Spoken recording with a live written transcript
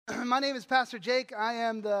My name is Pastor Jake. I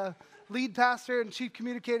am the lead pastor and chief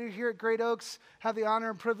communicator here at Great Oaks. Have the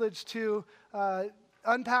honor and privilege to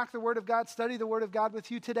unpack the Word of God, study the Word of God with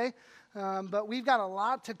you today. But we've got a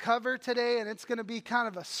lot to cover today, and it's going to be kind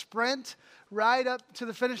of a sprint right up to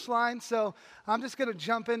the finish line. So I'm just going to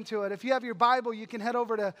jump into it. If you have your Bible, you can head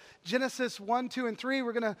over to Genesis 1, 2, and 3.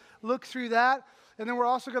 We're going to look through that. And then we're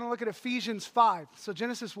also going to look at Ephesians 5. So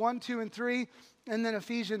Genesis 1, 2, and 3, and then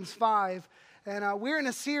Ephesians 5. And we're in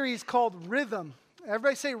a series called Rhythm.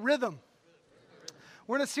 Everybody say Rhythm.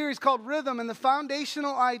 We're in a series called Rhythm, and the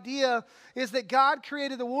foundational idea is that God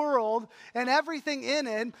created the world and everything in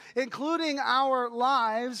it, including our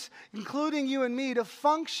lives, including you and me, to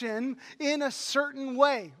function in a certain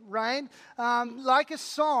way, right? Like a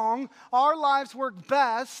song, our lives work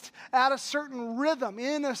best at a certain rhythm,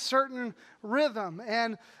 in a certain rhythm.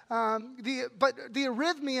 And the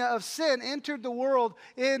arrhythmia of sin entered the world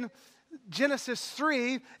in Genesis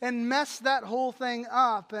 3 and messed that whole thing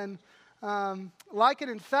up. And like an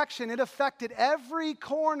infection, it affected every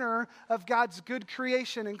corner of God's good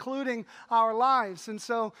creation, including our lives. And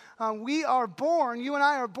so we are born, you and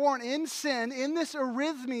I are born in sin, in this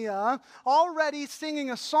arrhythmia, already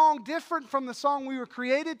singing a song different from the song we were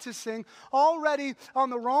created to sing, already on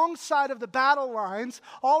the wrong side of the battle lines,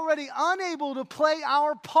 already unable to play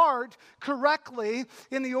our part correctly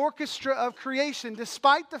in the orchestra of creation,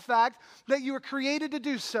 despite the fact that you were created to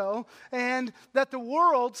do so, and that the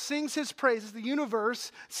world sings His praises, the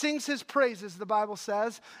universe sings His praises, the Bible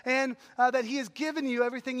says, and that He has given you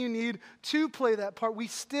everything you need to play that part. We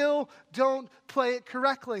still don't play it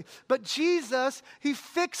correctly. But Jesus, He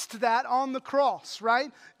fixed that on the cross,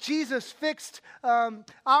 right? Jesus fixed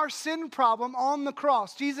our sin problem on the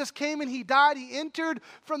cross. Jesus came and He died. He entered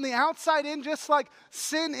from the outside in, just like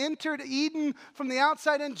sin entered Eden from the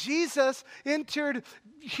outside in. Jesus entered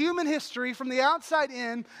human history from the outside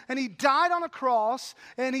in, and He died on a cross,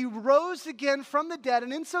 and He rose again from the dead,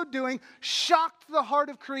 and in so doing, shocked the heart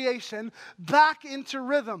of creation back into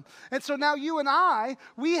rhythm. And so now you and I,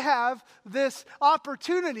 we have this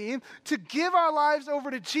opportunity to give our lives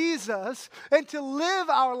over to Jesus and to live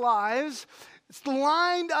our lives it's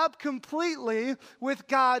lined up completely with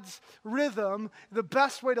God's rhythm, the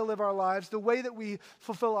best way to live our lives, the way that we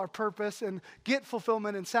fulfill our purpose and get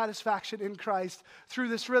fulfillment and satisfaction in Christ through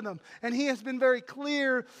this rhythm. And He has been very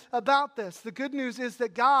clear about this. The good news is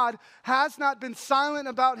that God has not been silent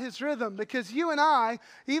about His rhythm, because you and I,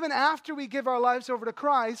 even after we give our lives over to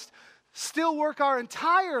Christ, still work our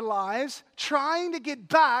entire lives trying to get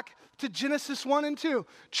back to Genesis 1 and 2,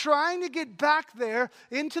 trying to get back there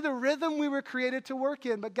into the rhythm we were created to work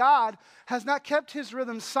in. But God has not kept His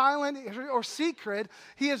rhythm silent or secret.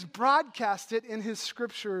 He has broadcast it in His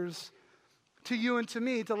scriptures to you and to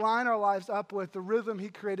me to line our lives up with the rhythm He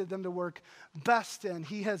created them to work best in.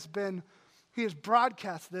 He has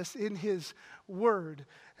broadcast this in His Word.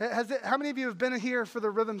 How many of you have been here for the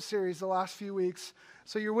Rhythm series the last few weeks?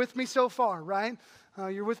 So you're with me so far, right?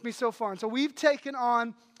 You're with me so far. And so we've taken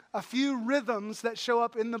on a few rhythms that show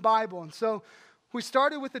up in the Bible. And so we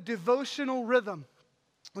started with a devotional rhythm.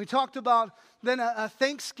 We talked about then a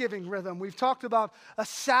Thanksgiving rhythm. We've talked about a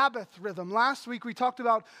Sabbath rhythm. Last week we talked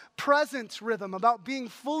about present rhythm, about being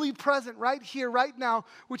fully present right here, right now,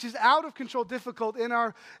 which is out of control, difficult in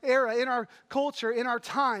our era, in our culture, in our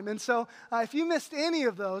time. And so if you missed any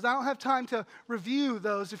of those, I don't have time to review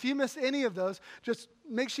those. If you missed any of those, just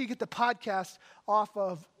make sure you get the podcast off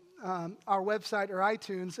of our website or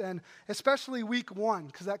iTunes, and especially week 1,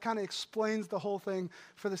 because that kind of explains the whole thing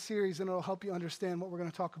for the series, and it'll help you understand what we're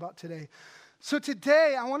going to talk about today. So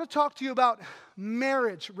today, I want to talk to you about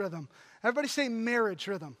marriage rhythm. Everybody say marriage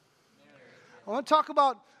rhythm. I want to talk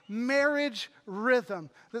about marriage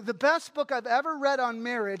rhythm. The best book I've ever read on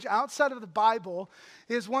marriage outside of the Bible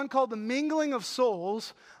is one called The Mingling of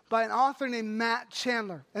Souls by an author named Matt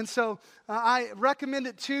Chandler. And so I recommend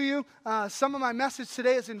it to you. Some of my message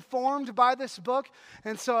today is informed by this book.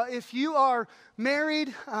 And so if you are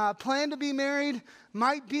married, plan to be married,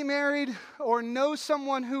 might be married, or know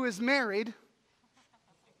someone who is married,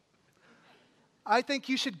 I think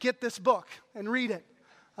you should get this book and read it.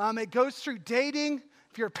 It goes through dating.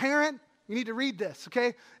 If you're a parent, you need to read this,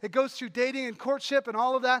 okay? It goes through dating and courtship and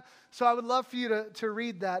all of that. So I would love for you to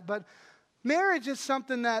read that. But marriage is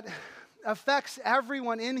something that affects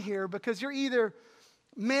everyone in here, because you're either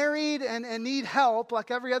married and need help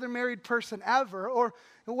like every other married person ever, or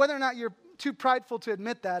whether or not you're too prideful to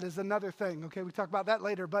admit that is another thing, okay? We talk about that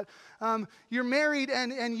later. But you're married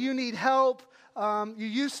and you need help. You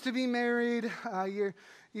used to be married.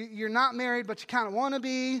 You're not married, but you kind of want to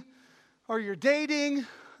be. Or you're dating,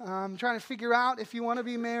 trying to figure out if you want to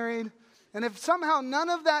be married. And if somehow none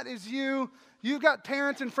of that is you, you've got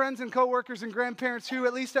parents and friends and coworkers and grandparents who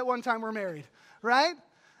at least at one time were married, right?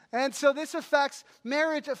 And so this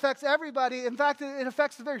marriage affects everybody. In fact, it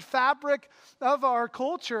affects the very fabric of our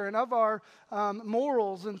culture and of our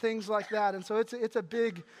morals and things like that. And so it's a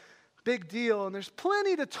big deal. And there's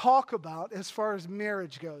plenty to talk about as far as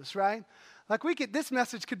marriage goes, right? Like this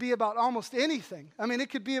message could be about almost anything. I mean, it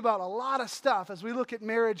could be about a lot of stuff as we look at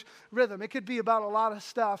marriage rhythm. It could be about a lot of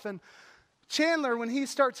stuff. And Chandler, when he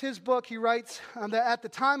starts his book, he writes that at the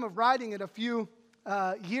time of writing it a few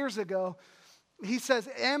years ago, he says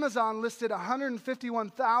Amazon listed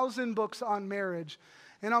 151,000 books on marriage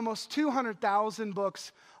and almost 200,000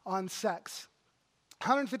 books on sex.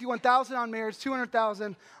 151,000 on marriage,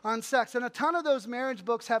 200,000 on sex. And a ton of those marriage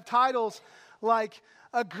books have titles like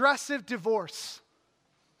Aggressive Divorce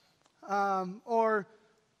or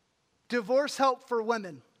Divorce Help for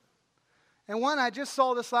Women. And one I just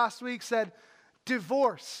saw this last week said,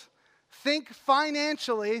 Divorce. Think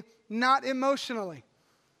financially, not emotionally.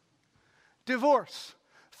 Divorce.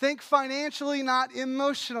 Think financially, not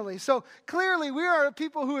emotionally. So clearly we are a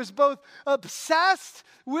people who is both obsessed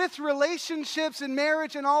with relationships and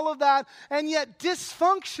marriage and all of that, and yet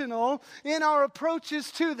dysfunctional in our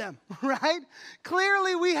approaches to them, right?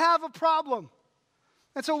 Clearly we have a problem.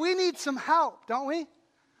 And so we need some help, don't we?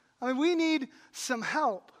 I mean, we need some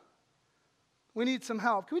help. We need some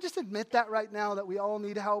help. Can we just admit that right now, that we all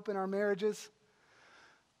need help in our marriages?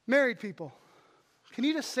 Married people, can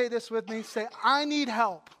you just say this with me? Say, I need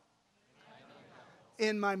help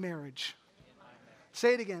in my marriage.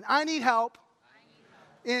 Say it again. I need help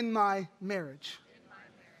in my marriage.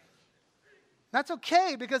 That's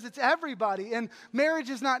okay, because it's everybody, and marriage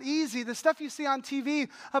is not easy. The stuff you see on TV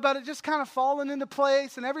about it just kind of falling into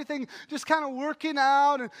place and everything just kind of working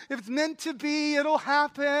out, and if it's meant to be, it'll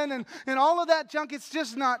happen, and all of that junk, it's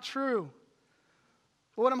just not true.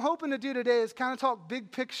 But what I'm hoping to do today is kind of talk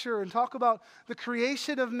big picture and talk about the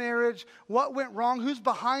creation of marriage, what went wrong, who's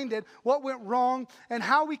behind it, what went wrong, and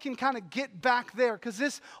how we can kind of get back there. Because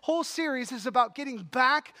this whole series is about getting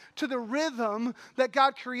back to the rhythm that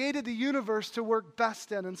God created the universe to work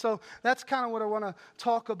best in. And so that's kind of what I want to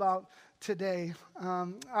talk about today.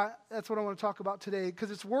 That's what I want to talk about today,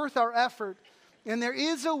 because it's worth our effort. And there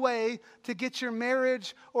is a way to get your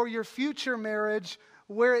marriage or your future marriage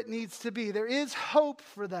where it needs to be. There is hope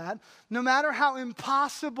for that, no matter how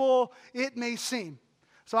impossible it may seem.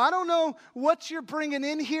 So I don't know what you're bringing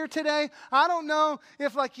in here today. I don't know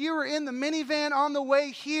if like you were in the minivan on the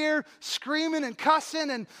way here screaming and cussing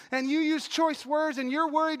and you use choice words and you're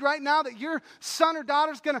worried right now that your son or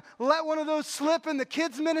daughter's going to let one of those slip in the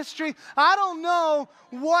kids ministry. I don't know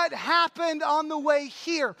what happened on the way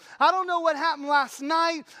here. I don't know what happened last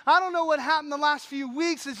night. I don't know what happened the last few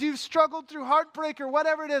weeks as you've struggled through heartbreak or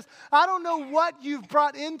whatever it is. I don't know what you've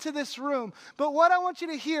brought into this room. But what I want you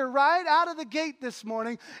to hear right out of the gate this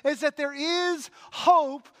morning is that there is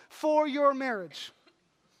hope for your marriage.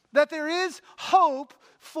 That there is hope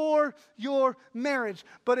for your marriage,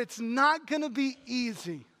 but it's not going to be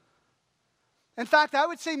easy. In fact, I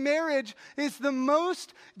would say marriage is the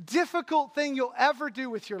most difficult thing you'll ever do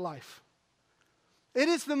with your life. It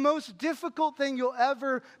is the most difficult thing you'll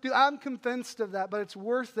ever do. I'm convinced of that, but it's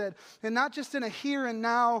worth it. And not just in a here and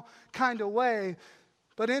now kind of way,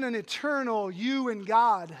 but in an eternal you and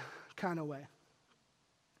God kind of way.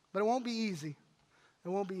 But it won't be easy. It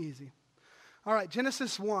won't be easy. All right,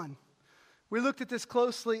 Genesis 1. We looked at this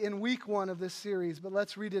closely in week 1 of this series, but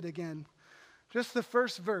let's read it again. Just the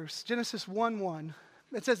first verse, Genesis 1:1.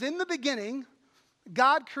 It says, in the beginning,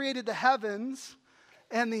 God created the heavens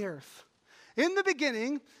and the earth. In the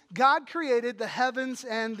beginning, God created the heavens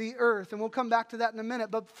and the earth. And we'll come back to that in a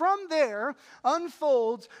minute. But from there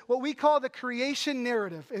unfolds what we call the creation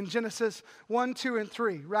narrative in Genesis 1, 2, and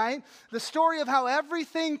 3, right? The story of how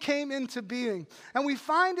everything came into being. And we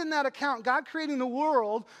find in that account God creating the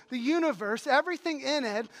world, the universe, everything in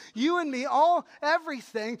it, you and me,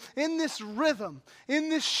 everything in this rhythm, in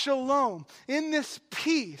this shalom, in this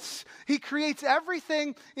peace. He creates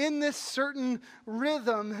everything in this certain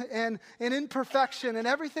rhythm and in perfection, and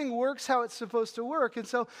everything works how it's supposed to work. And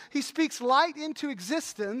so he speaks light into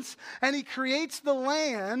existence, and he creates the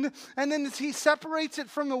land, and then he separates it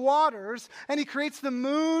from the waters, and he creates the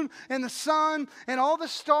moon and the sun and all the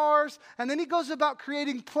stars, and then he goes about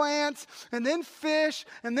creating plants and then fish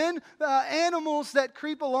and then animals that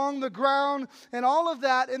creep along the ground and all of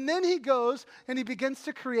that. And then he goes and he begins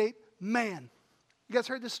to create man. You guys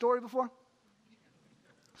heard this story before?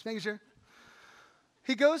 Just making sure.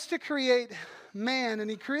 He goes to create man, and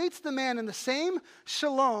he creates the man in the same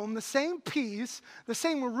shalom, the same peace, the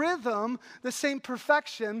same rhythm, the same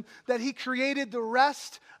perfection that he created the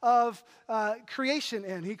rest of creation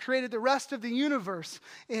in. He created the rest of the universe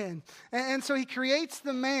in. And so he creates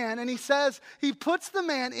the man, and he says, he puts the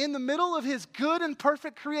man in the middle of his good and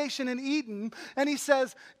perfect creation in Eden, and he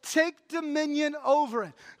says, take dominion over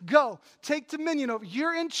it. Go, take dominion over it.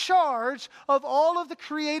 You're in charge of all of the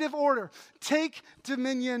creative order. Take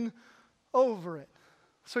dominion over it.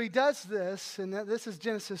 So he does this, and this is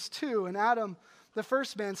Genesis 2, and Adam, the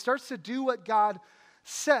first man, starts to do what God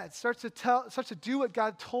said, starts to do what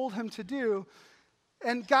God told him to do,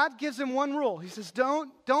 and God gives him one rule. He says,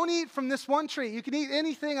 don't eat from this one tree. You can eat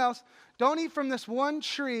anything else. Don't eat from this one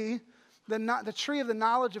tree, the tree of the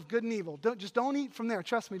knowledge of good and evil. Don't eat from there.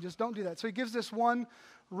 Trust me, just don't do that. So he gives this one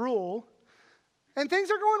rule, and things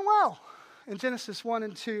are going well in Genesis 1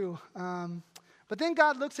 and 2. But then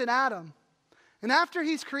God looks at Adam, and after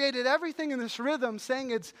he's created everything in this rhythm, saying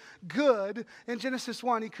it's good in Genesis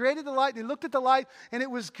 1, he created the light, and he looked at the light, and it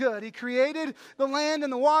was good. He created the land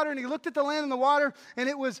and the water, and he looked at the land and the water, and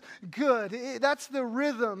it was good. That's the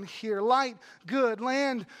rhythm here. Light, good.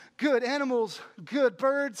 Land, good. Animals, good.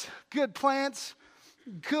 Birds, good. Plants,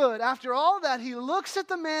 good. After all that, he looks at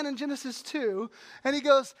the man in Genesis 2, and he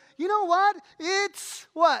goes, you know what? It's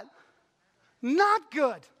what? Not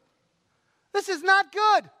good. This is not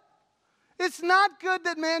good. It's not good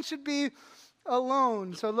that man should be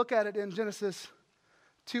alone. So look at it in Genesis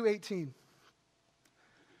 2:18.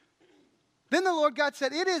 Then the Lord God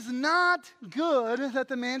said, it is not good that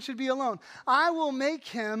the man should be alone. I will make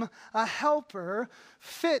him a helper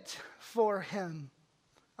fit for him.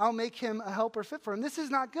 I'll make him a helper fit for him. This is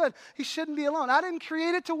not good. He shouldn't be alone. I didn't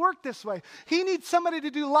create it to work this way. He needs somebody to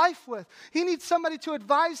do life with. He needs somebody to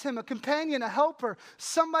advise him, a companion, a helper,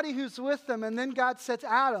 somebody who's with them. And then God sets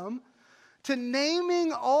Adam to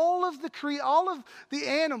naming all of the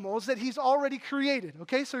animals that he's already created.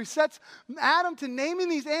 Okay, so he sets Adam to naming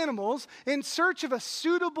these animals in search of a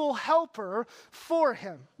suitable helper for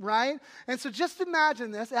him, right? And so just imagine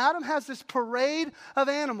this. Adam has this parade of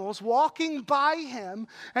animals walking by him,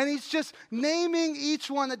 and he's just naming each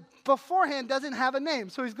one that beforehand doesn't have a name.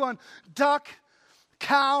 So he's going duck,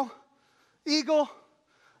 cow, eagle,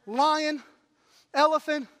 lion,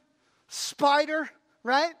 elephant, spider,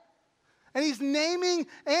 right? And he's naming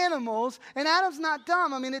animals, and Adam's not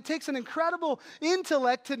dumb. I mean, it takes an incredible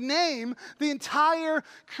intellect to name the entire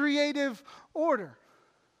creative order.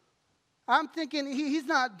 I'm thinking he's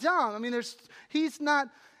not dumb. I mean, he's not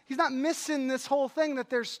missing this whole thing that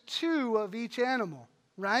there's two of each animal,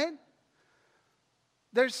 right?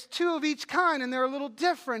 There's two of each kind, and they're a little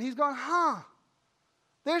different. He's going,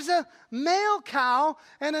 there's a male cow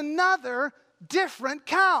and another different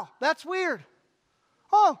cow. That's weird.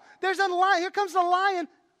 Oh, there's a lion. Here comes the lion.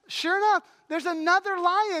 Sure enough, there's another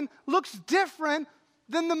lion, looks different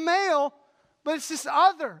than the male, but it's this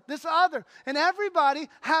other. And everybody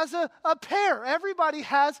has a pair. Everybody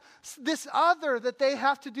has this other that they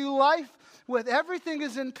have to do life with. Everything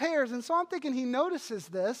is in pairs. And so I'm thinking he notices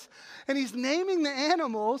this, and he's naming the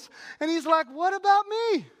animals, and he's like, what about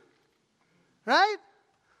me? Right?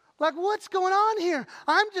 Like, what's going on here?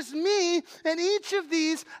 I'm just me, and each of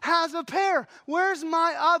these has a pair. Where's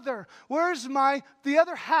my other? Where's the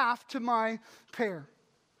other half to my pair?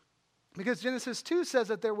 Because Genesis 2 says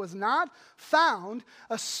that there was not found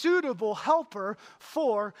a suitable helper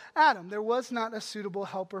for Adam. There was not a suitable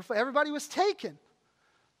helper for everybody was taken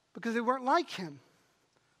because they weren't like him.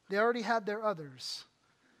 They already had their others.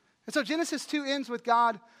 And so Genesis 2 ends with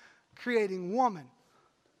God creating woman.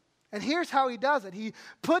 And here's how he does it. He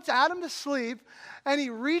puts Adam to sleep, and he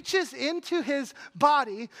reaches into his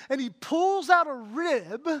body, and he pulls out a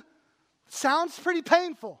rib. Sounds pretty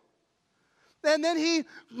painful. And then he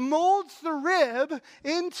molds the rib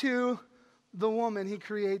into the woman. He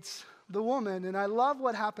creates the woman. And I love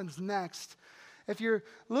what happens next. If you're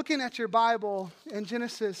looking at your Bible in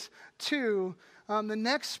Genesis 2, the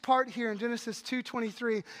next part here in Genesis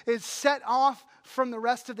 2:23 is set off from the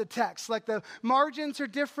rest of the text. Like the margins are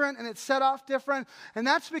different and it's set off different. And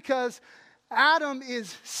that's because Adam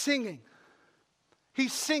is singing.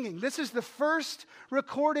 He's singing. This is the first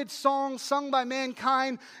recorded song sung by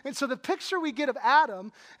mankind. And so the picture we get of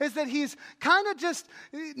Adam is that he's kind of just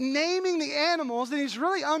naming the animals and he's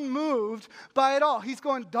really unmoved by it all. He's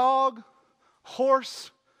going dog,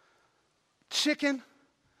 horse, chicken,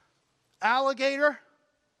 alligator.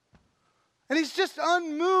 And he's just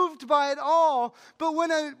unmoved by it all. But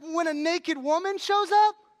when a naked woman shows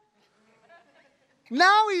up,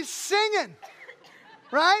 now he's singing,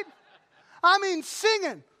 right? I mean,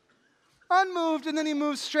 singing. unmoved, and then he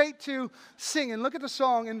moves straight to singing. Look at the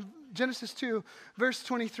song in Genesis 2, verse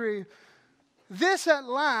 23. This at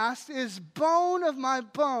last is bone of my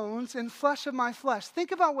bones and flesh of my flesh.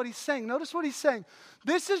 Think about what he's saying. Notice what he's saying.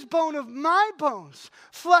 This is bone of my bones,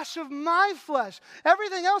 flesh of my flesh.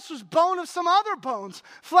 Everything else was bone of some other bones,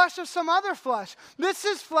 flesh of some other flesh. This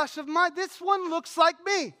is flesh of my, this one looks like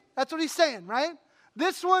me. That's what he's saying, right?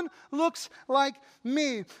 This one looks like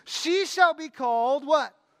me. She shall be called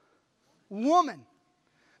what? Woman.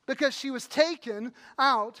 Because she was taken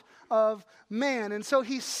out of man. And so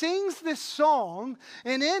he sings this song,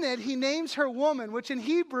 and in it he names her woman, which in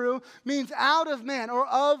Hebrew means out of man or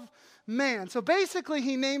of man. So basically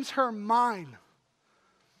he names her mine.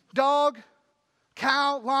 Dog,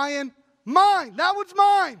 cow, lion, mine. That one's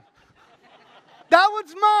mine. That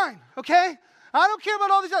one's mine, okay? I don't care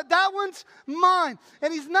about all these. That one's mine.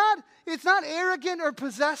 And it's not arrogant or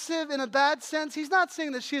possessive in a bad sense. He's not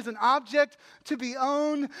saying that she is an object to be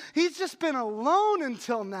owned. He's just been alone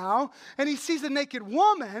until now, and he sees a naked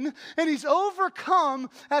woman, and he's overcome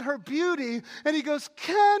at her beauty, and he goes,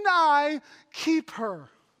 can I keep her?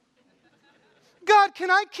 God, can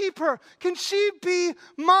I keep her? Can she be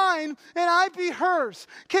mine and I be hers?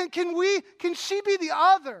 Can she be the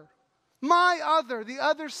other? My other, the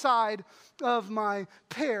other side of my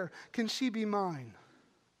pair, can she be mine?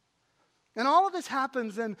 And all of this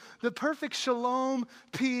happens in the perfect shalom,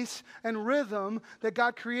 peace, and rhythm that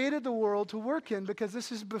God created the world to work in, because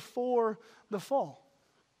this is before the fall.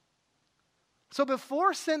 So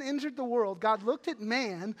before sin entered the world, God looked at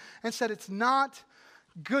man and said, it's not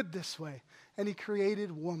good this way. And he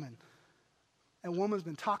created woman. And woman's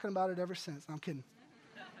been talking about it ever since. No, I'm kidding.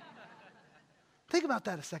 Think about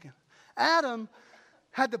that a second. Adam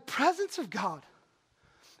had the presence of God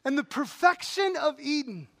and the perfection of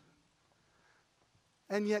Eden.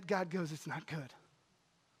 And yet God goes, it's not good.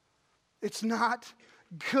 It's not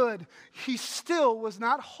good. He still was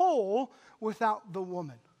not whole without the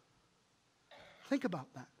woman. Think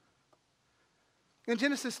about that. And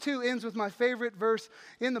Genesis 2 ends with my favorite verse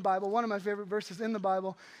in the Bible, one of my favorite verses in the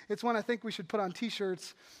Bible. It's one I think we should put on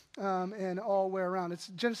t-shirts and all wear around. It's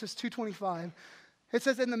Genesis 2:25. It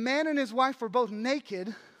says, and the man and his wife were both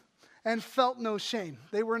naked and felt no shame.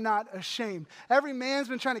 They were not ashamed. Every man's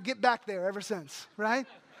been trying to get back there ever since, right?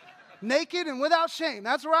 Naked and without shame.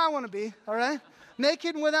 That's where I want to be, all right?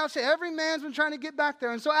 Naked and without shame. Every man's been trying to get back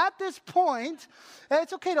there. And so at this point,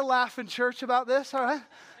 it's okay to laugh in church about this, all right?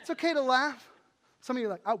 It's okay to laugh. Some of you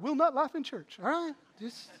are like, I will not laugh in church, all right?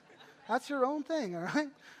 That's your own thing, all right?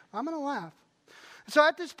 I'm going to laugh. So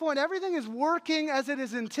at this point, everything is working as it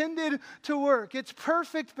is intended to work. It's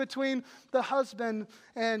perfect between the husband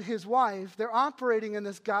and his wife. They're operating in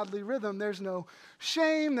this godly rhythm. There's no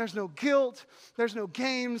shame, there's no guilt, there's no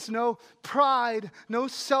games, no pride, no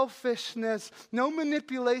selfishness, no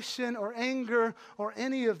manipulation or anger or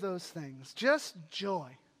any of those things. Just joy.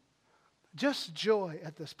 Just joy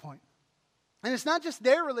at this point. And it's not just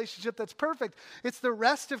their relationship that's perfect. It's the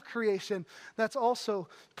rest of creation that's also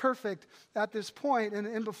perfect at this point.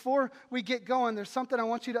 And before we get going, there's something I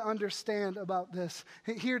want you to understand about this.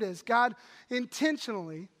 Here it is. God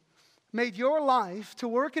intentionally made your life to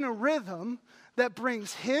work in a rhythm that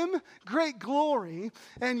brings him great glory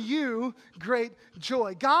and you great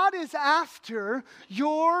joy. God is after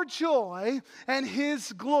your joy and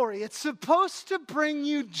his glory. It's supposed to bring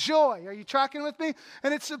you joy. Are you tracking with me?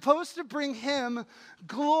 And it's supposed to bring him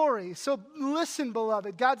glory. So listen,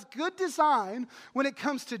 beloved, God's good design when it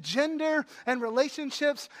comes to gender and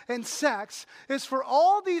relationships and sex is for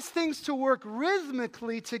all these things to work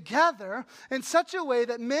rhythmically together in such a way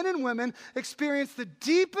that men and women experience the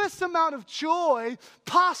deepest amount of joy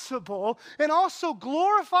possible and also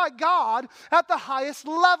glorify God at the highest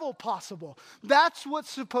level possible. That's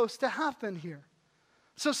what's supposed to happen here.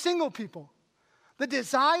 So single people, the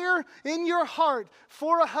desire in your heart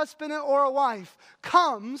for a husband or a wife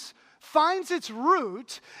finds its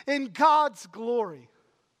root in God's glory.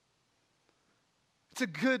 It's a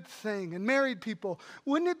good thing. And married people,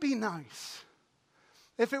 wouldn't it be nice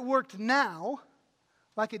if it worked now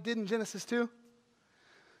like it did in Genesis 2?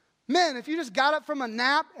 Men, if you just got up from a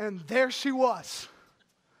nap and there she was.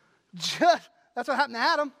 That's what happened to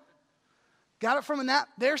Adam. Got up from a nap,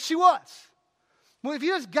 there she was. Well, if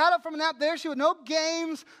you just got up from a nap, there she was. No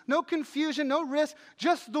games, no confusion, no risk.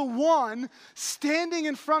 Just the one standing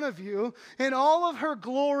in front of you in all of her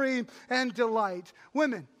glory and delight.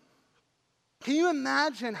 Women, can you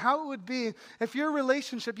imagine how it would be if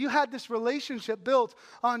you had this relationship built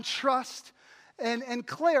on trust and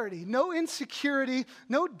clarity, no insecurity,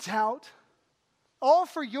 no doubt? All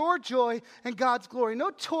for your joy and God's glory.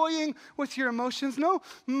 No toying with your emotions, no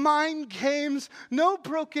mind games, no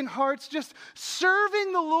broken hearts, just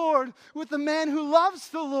serving the Lord with the man who loves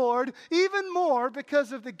the Lord even more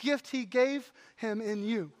because of the gift he gave him in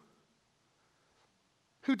you,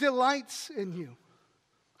 who delights in you.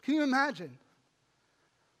 Can you imagine?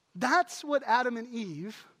 That's what Adam and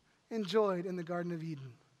Eve enjoyed in the Garden of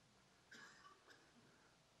Eden.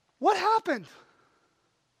 What happened?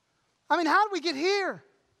 I mean, how did we get here?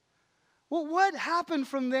 Well, what happened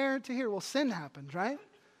from there to here? Well, sin happened, right?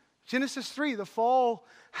 Genesis 3, the fall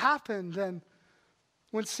happened, and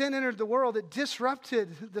when sin entered the world, it disrupted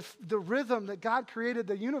the rhythm that God created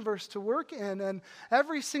the universe to work in, and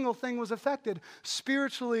every single thing was affected,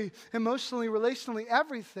 spiritually, emotionally, relationally,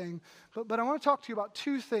 everything. But I want to talk to you about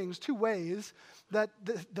two things, two ways that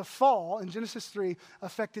the fall in Genesis 3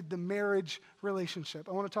 affected the marriage relationship.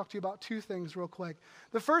 I want to talk to you about two things real quick.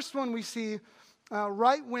 The first one we see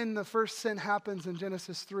right when the first sin happens in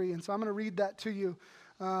Genesis 3, and so I'm going to read that to you.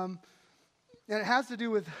 And it has to do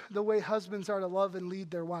with the way husbands are to love and lead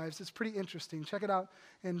their wives. It's pretty interesting. Check it out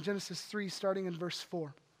in Genesis 3, starting in verse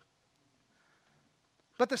 4.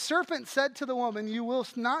 But the serpent said to the woman, "You will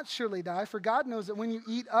not surely die, for God knows that when you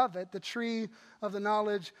eat of it, the tree of the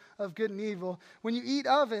knowledge of good and evil, when you eat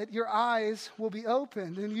of it, your eyes will be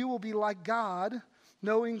opened, and you will be like God,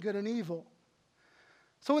 knowing good and evil."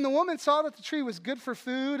 So when the woman saw that the tree was good for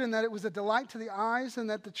food, and that it was a delight to the eyes, and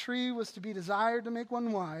that the tree was to be desired to make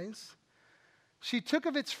one wise, she took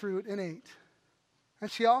of its fruit and ate. And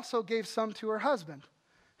she also gave some to her husband,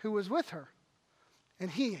 who was with her, and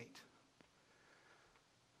he ate.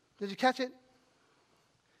 Did you catch it?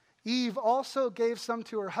 Eve also gave some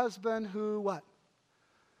to her husband, who what?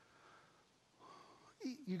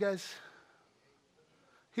 You guys,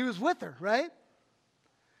 he was with her, right?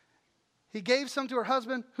 He gave some to her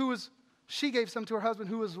husband, she gave some to her husband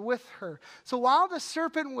who was with her. So while the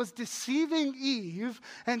serpent was deceiving Eve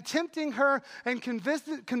and tempting her and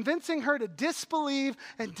convincing her to disbelieve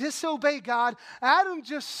and disobey God, Adam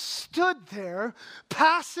just stood there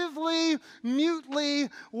passively, mutely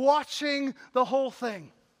watching the whole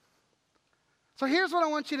thing. So here's what I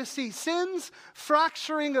want you to see. Sin's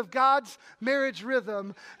fracturing of God's marriage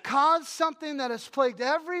rhythm caused something that has plagued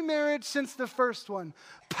every marriage since the first one: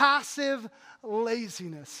 passive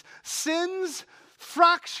laziness. Sin's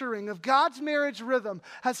fracturing of God's marriage rhythm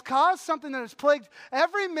has caused something that has plagued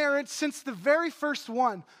every marriage since the very first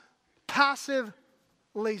one: passive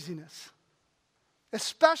laziness.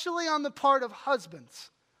 Especially on the part of husbands,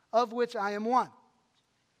 of which I am one.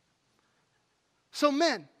 So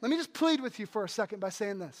men, let me just plead with you for a second by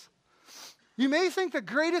saying this. You may think the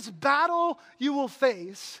greatest battle you will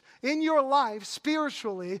face in your life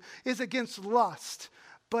spiritually is against lust,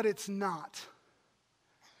 but it's not.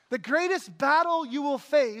 The greatest battle you will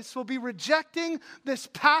face will be rejecting this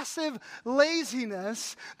passive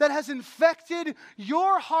laziness that has infected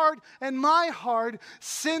your heart and my heart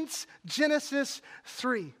since Genesis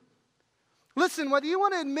 3. Listen, whether you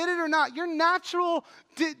want to admit it or not, your natural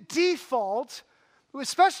default,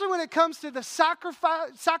 especially when it comes to the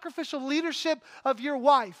sacrificial leadership of your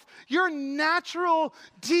wife, your natural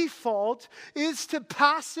default is to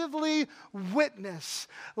passively witness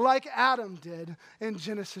like Adam did in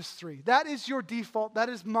Genesis 3. That is your default. That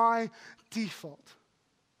is my default.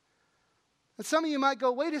 And some of you might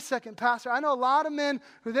go, wait a second, Pastor. I know a lot of men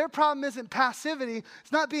who their problem isn't passivity.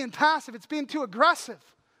 It's not being passive. It's being too aggressive,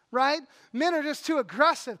 right? Men are just too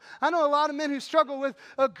aggressive. I know a lot of men who struggle with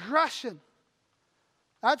aggression.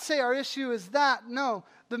 I'd say our issue is that. No,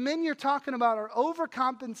 the men you're talking about are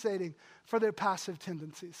overcompensating for their passive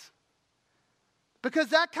tendencies. Because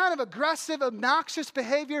that kind of aggressive, obnoxious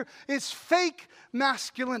behavior is fake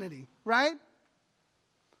masculinity, right?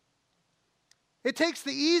 It takes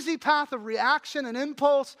the easy path of reaction and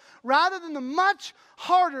impulse rather than the much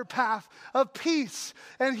harder path of peace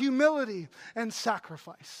and humility and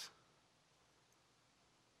sacrifice.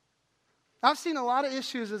 I've seen a lot of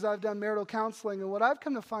issues as I've done marital counseling, and what I've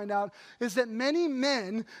come to find out is that many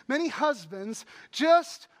men, many husbands,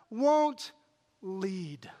 just won't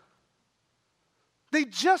lead. They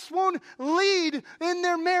just won't lead in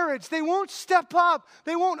their marriage. They won't step up.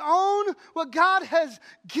 They won't own what God has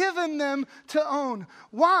given them to own.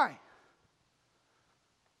 Why?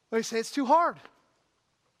 They say it's too hard.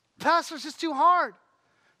 Pastor, it's just too hard.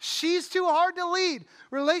 She's too hard to lead.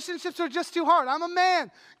 Relationships are just too hard. I'm a man.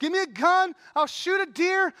 Give me a gun. I'll shoot a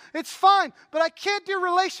deer. It's fine. But I can't do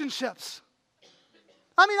relationships.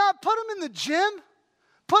 I mean, I'll put them in the gym.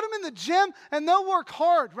 Put them in the gym and they'll work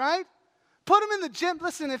hard, right? Put them in the gym.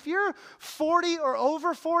 Listen, if you're 40 or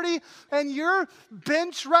over 40 and your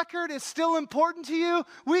bench record is still important to you,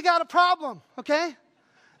 we got a problem, okay?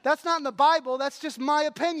 That's not in the Bible. That's just my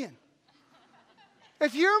opinion.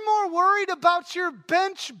 If you're more worried about your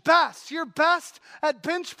bench best, your best at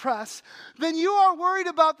bench press, than you are worried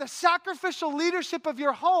about the sacrificial leadership of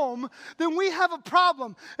your home, then we have a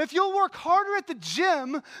problem. If you'll work harder at the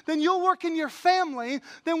gym than you'll work in your family,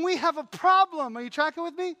 then we have a problem. Are you tracking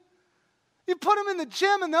with me? You put them in the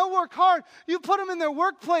gym and they'll work hard. You put them in their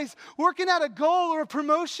workplace, working at a goal or a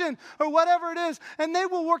promotion or whatever it is, and they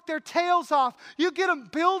will work their tails off. You get them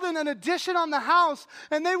building an addition on the house,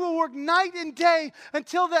 and they will work night and day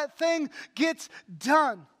until that thing gets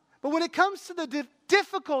done. But when it comes to the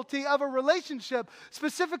difficulty of a relationship,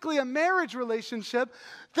 specifically a marriage relationship,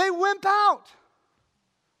 they wimp out.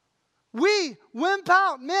 We wimp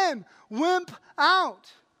out. Men wimp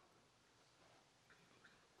out.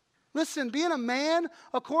 Listen, being a man,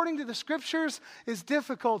 according to the scriptures, is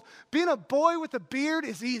difficult. Being a boy with a beard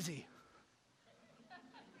is easy.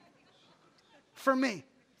 For me.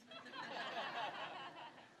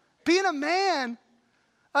 Being a man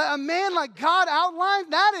like God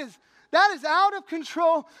outlined, that is out of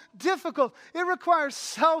control, difficult. It requires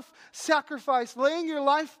self-sacrifice, laying your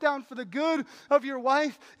life down for the good of your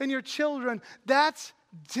wife and your children. That's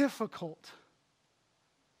difficult.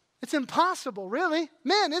 It's impossible, really.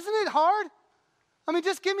 Man, isn't it hard? I mean,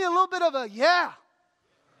 just give me a little bit of a yeah.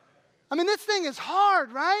 I mean, this thing is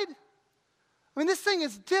hard, right? I mean, this thing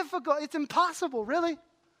is difficult. It's impossible, really.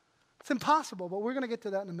 It's impossible, but we're going to get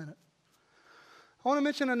to that in a minute. I want to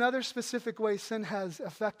mention another specific way sin has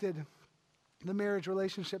affected the marriage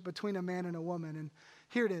relationship between a man and a woman, and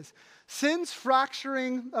here it is. Sin's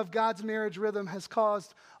fracturing of God's marriage rhythm has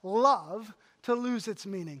caused love to lose its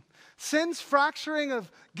meaning. Sin's fracturing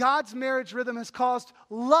of God's marriage rhythm has caused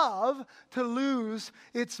love to lose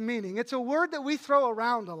its meaning. It's a word that we throw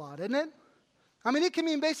around a lot, isn't it? I mean, it can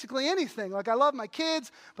mean basically anything. Like, I love my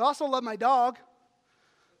kids, but also love my dog.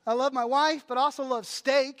 I love my wife, but also love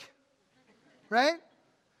steak, right?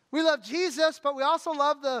 We love Jesus, but we also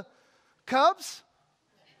love the Cubs,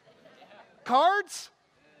 cards.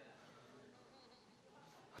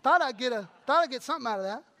 I thought I'd get something out of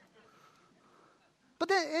that. But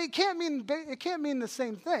then it can't mean the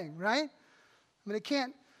same thing, right? I mean, it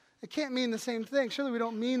can't mean the same thing. Surely we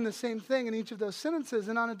don't mean the same thing in each of those sentences.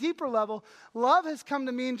 And on a deeper level, love has come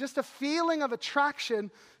to mean just a feeling of attraction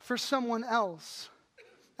for someone else.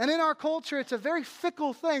 And in our culture, it's a very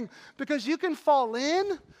fickle thing because you can fall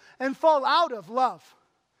in and fall out of love.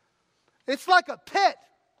 It's like a pit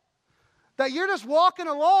that you're just walking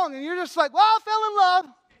along and you're just like, well, I fell in love.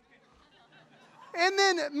 And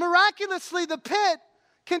then miraculously, the pit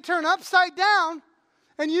can turn upside down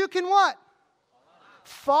and you can what?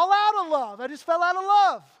 Fall out of love. I just fell out of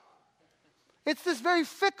love. It's this very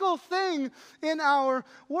fickle thing in our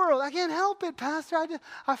world. I can't help it, Pastor.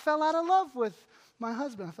 I fell out of love with my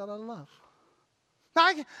husband. I fell out of love.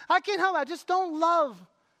 Now, I can't help it. I just don't love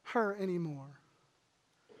her anymore.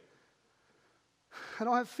 I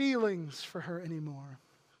don't have feelings for her anymore.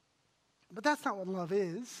 But that's not what love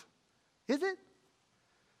is it?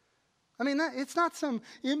 I mean, it's not some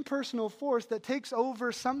impersonal force that takes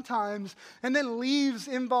over sometimes and then leaves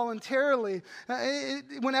involuntarily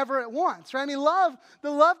whenever it wants, right? I mean,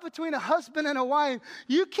 the love between a husband and a wife,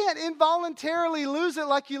 you can't involuntarily lose it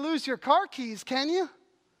like you lose your car keys, can you?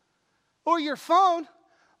 Or your phone.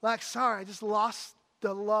 Like, sorry, I just lost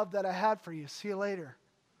the love that I had for you. See you later.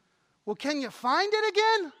 Well, can you find it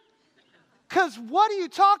again? Because what are you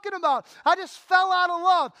talking about? I just fell out of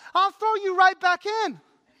love. I'll throw you right back in.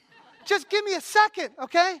 Just give me a second,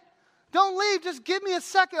 okay? Don't leave. Just give me a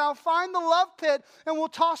second. I'll find the love pit and we'll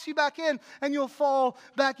toss you back in and you'll fall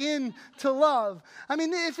back into love. I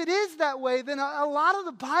mean, if it is that way, then a lot of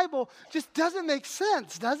the Bible just doesn't make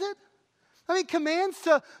sense, does it? I mean, commands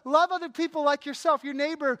to love other people like yourself, your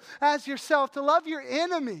neighbor as yourself, to love your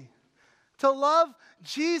enemy, to love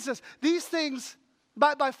Jesus. These things,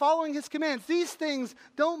 by following his commands, these things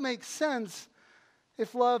don't make sense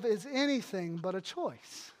if love is anything but a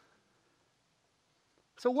choice.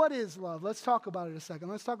 So what is love? Let's talk about it a second.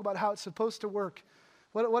 Let's talk about how it's supposed to work,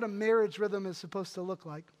 what a marriage rhythm is supposed to look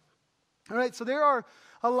like. All right, so there are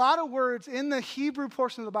a lot of words in the Hebrew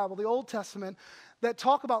portion of the Bible, the Old Testament, that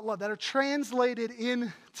talk about love, that are translated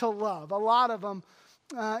into love, a lot of them.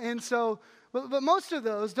 But most of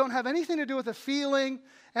those don't have anything to do with a feeling,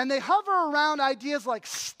 and they hover around ideas like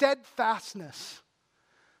steadfastness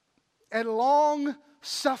and long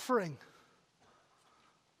suffering,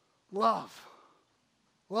 love.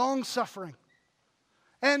 Long suffering.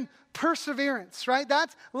 and perseverance, right?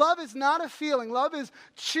 Love is not a feeling. Love is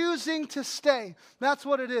choosing to stay. That's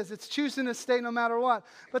what it is. It's choosing to stay no matter what.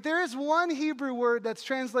 But there is one Hebrew word that's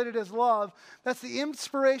translated as love. That's the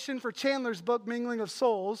inspiration for Chandler's book, Mingling of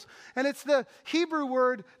Souls. And it's the Hebrew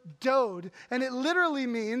word dode. And it literally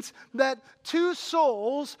means that two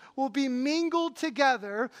souls will be mingled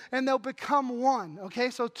together and they'll become one. Okay,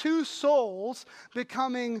 so two souls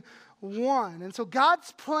becoming one. And so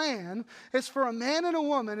God's plan is for a man and a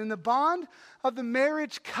woman in the bond of the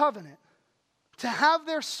marriage covenant to have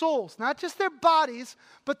their souls, not just their bodies,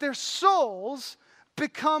 but their souls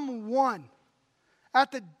become one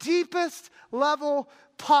at the deepest level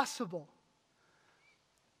possible.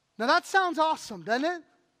 Now that sounds awesome, doesn't it?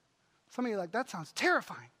 Some of you are like, that sounds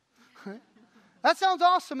terrifying. Right? That sounds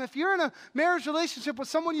awesome. If you're in a marriage relationship with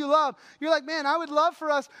someone you love, you're like, man, I would love for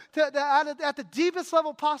us to at the deepest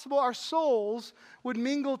level possible, our souls would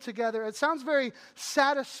mingle together. It sounds very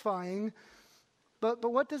satisfying, but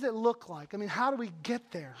what does it look like? I mean, how do we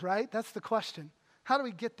get there, right? That's the question. How do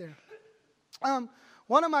we get there?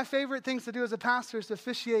 One of my favorite things to do as a pastor is to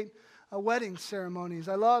officiate wedding ceremonies.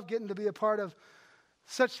 I love getting to be a part of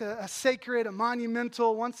such a sacred, a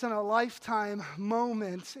monumental, once-in-a-lifetime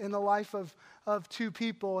moment in the life of two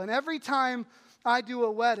people. And every time I do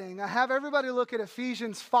a wedding, I have everybody look at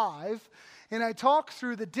Ephesians 5, and I talk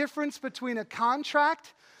through the difference between a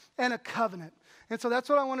contract and a covenant. And so that's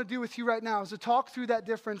what I want to do with you right now, is to talk through that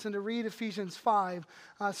difference and to read Ephesians 5,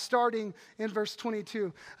 starting in verse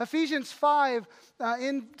 22. Ephesians 5,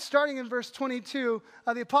 starting in verse 22,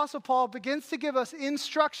 the Apostle Paul begins to give us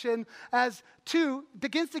instruction to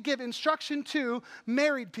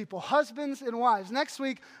married people, husbands and wives. Next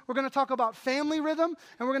week, we're going to talk about family rhythm,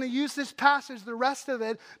 and we're going to use this passage, the rest of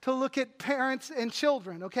it, to look at parents and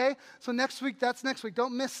children, okay? So next week, that's next week.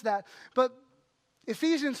 Don't miss that. But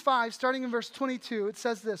Ephesians 5, starting in verse 22, it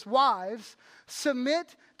says this: Wives,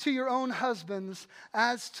 submit to your own husbands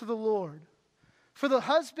as to the Lord. For the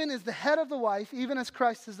husband is the head of the wife, even as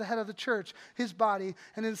Christ is the head of the church, his body,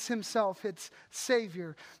 and is himself its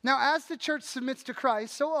Savior. Now, as the church submits to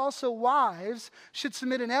Christ, so also wives should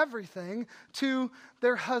submit in everything to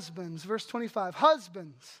their husbands. Verse 25,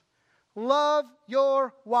 husbands, love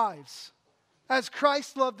your wives, as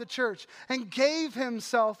Christ loved the church and gave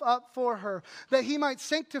himself up for her, that he might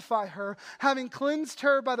sanctify her, having cleansed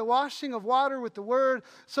her by the washing of water with the word,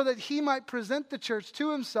 so that he might present the church to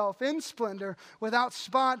himself in splendor, without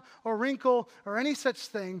spot or wrinkle or any such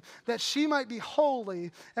thing, that she might be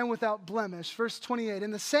holy and without blemish. Verse 28,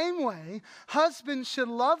 in the same way, husbands should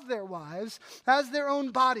love their wives as their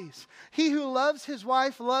own bodies. He who loves his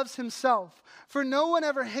wife loves himself. For no one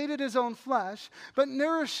ever hated his own flesh, but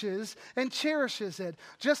nourishes and cherishes it,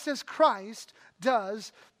 just as Christ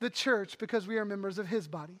does the church, because we are members of his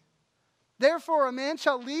body. Therefore, a man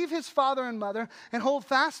shall leave his father and mother and hold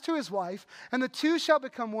fast to his wife, and the two shall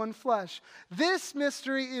become one flesh. This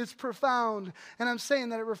mystery is profound, and I'm saying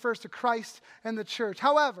that it refers to Christ and the church.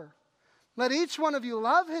 However, let each one of you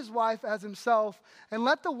love his wife as himself, and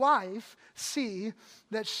let the wife see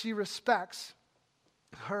that she respects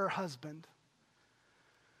her husband.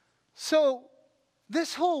 So,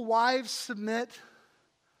 this whole wives submit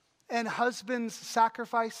and husbands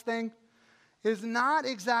sacrifice thing is not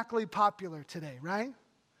exactly popular today, right?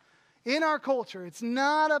 In our culture, it's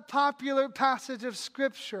not a popular passage of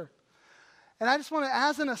Scripture. And I just want to,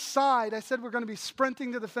 as an aside, I said we're going to be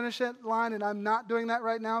sprinting to the finish line, and I'm not doing that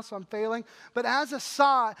right now, so I'm failing. But as an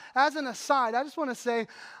aside, I just want to say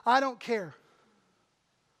I don't care.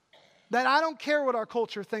 That I don't care what our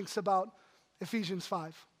culture thinks about Ephesians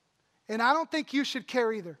 5. And I don't think you should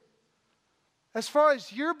care either. As far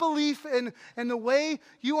as your belief and the way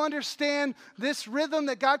you understand this rhythm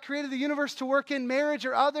that God created the universe to work in, marriage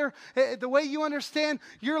or other, the way you understand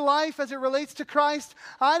your life as it relates to Christ,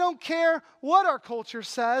 I don't care what our culture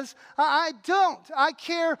says. I don't. I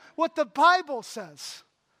care what the Bible says.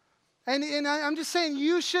 And I'm just saying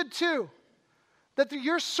you should too. That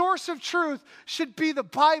your source of truth should be the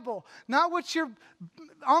Bible, not what your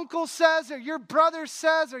uncle says or your brother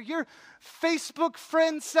says or your Facebook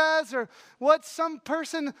friend says or what some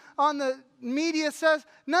person on the media says.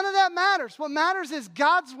 None of that matters. What matters is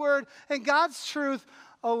God's word and God's truth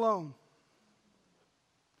alone.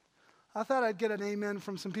 I thought I'd get an amen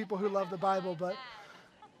from some people who love the Bible, but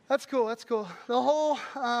that's cool. That's cool.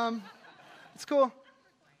 It's cool.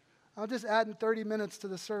 I'll just add 30 minutes to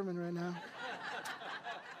the sermon right now.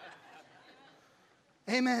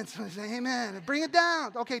 Amen. Somebody say amen. Bring it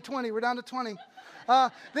down. Okay, 20. We're down to 20.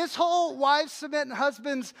 This whole wives submit and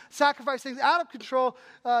husbands sacrifice thing is out of control,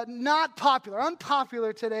 not popular,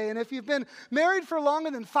 unpopular today. And if you've been married for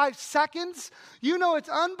longer than 5 seconds, you know it's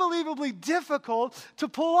unbelievably difficult to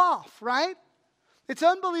pull off, right? It's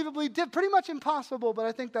unbelievably, pretty much impossible, but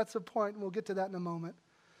I think that's the point, and we'll get to that in a moment.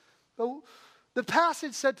 But the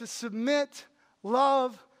passage said to submit,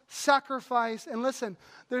 love, sacrifice, and listen,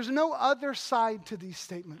 there's no other side to these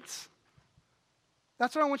statements.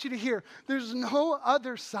 That's what I want you to hear. There's no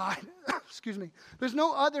other side, excuse me, there's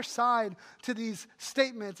no other side to these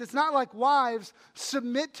statements. It's not like wives,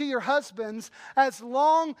 submit to your husbands as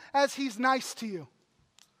long as he's nice to you.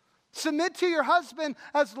 Submit to your husband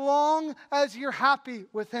as long as you're happy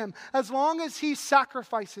with him, as long as he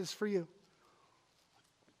sacrifices for you.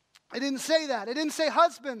 It didn't say that. It didn't say,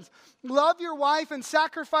 husbands, love your wife and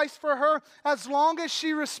sacrifice for her as long as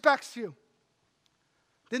she respects you.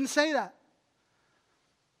 It didn't say that.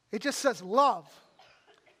 It just says love,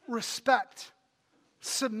 respect,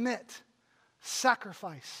 submit,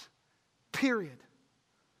 sacrifice, period.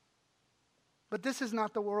 But this is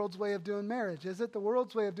not the world's way of doing marriage, is it? The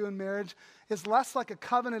world's way of doing marriage is less like a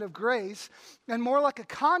covenant of grace and more like a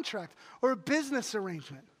contract or a business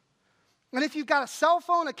arrangement. And if you've got a cell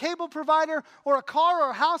phone, a cable provider, or a car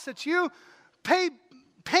or a house that you pay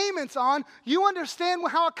payments on, you understand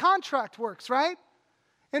how a contract works, right?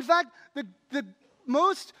 In fact, the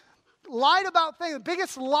most lied about thing, the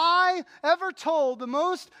biggest lie ever told, the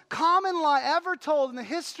most common lie ever told in the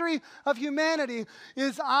history of humanity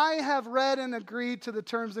is, I have read and agreed to the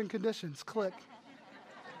terms and conditions. Click.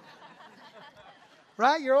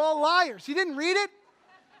 Right? You're all liars. You didn't read it?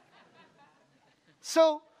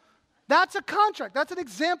 So, that's a contract. That's an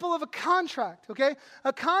example of a contract, okay?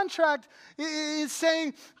 A contract is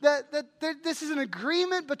saying that this is an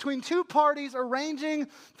agreement between two parties arranging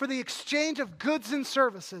for the exchange of goods and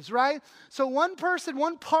services, right? So one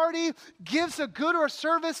party gives a good or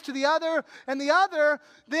service to the other, and the other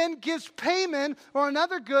then gives payment or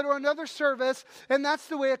another good or another service, and that's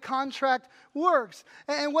the way a contract works.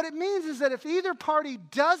 And what it means is that if either party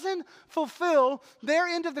doesn't fulfill their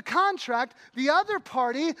end of the contract, the other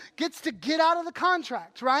party gets to get out of the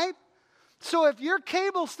contract, right? So if your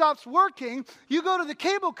cable stops working, you go to the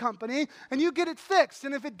cable company and you get it fixed.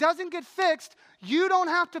 And if it doesn't get fixed, you don't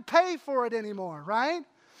have to pay for it anymore, right?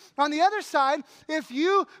 On the other side, if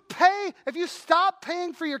you stop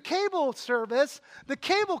paying for your cable service, the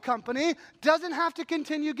cable company doesn't have to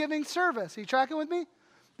continue giving service. Are you tracking with me?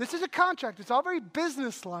 This is a contract. It's all very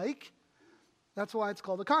business-like. That's why it's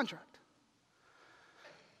called a contract.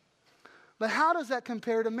 But how does that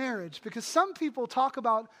compare to marriage? Because some people talk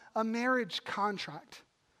about a marriage contract.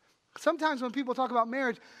 Sometimes when people talk about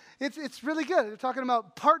marriage, it's really good. They're talking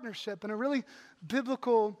about partnership in a really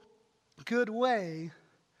biblical, good way.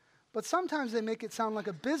 But sometimes they make it sound like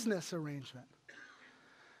a business arrangement.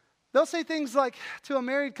 They'll say things like to a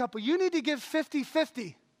married couple, you need to give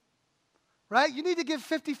 50-50. Right? You need to give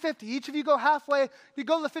 50-50. Each of you go halfway. You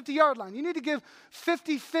go to the 50-yard line. You need to give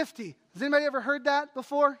 50-50. Has anybody ever heard that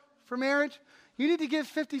before for marriage? You need to give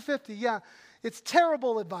 50-50. Yeah, it's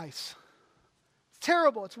terrible advice. It's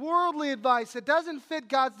terrible. It's worldly advice. It doesn't fit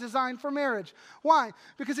God's design for marriage. Why?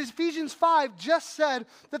 Because Ephesians 5 just said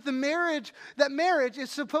that marriage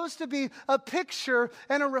is supposed to be a picture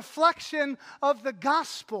and a reflection of the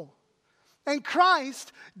gospel. And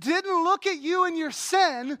Christ didn't look at you and your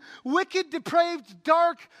sin, wicked, depraved,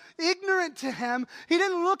 dark, ignorant to him. He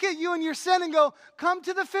didn't look at you and your sin and go, come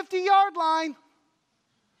to the 50-yard line.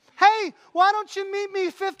 Hey, why don't you meet me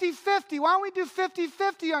 50-50? Why don't we do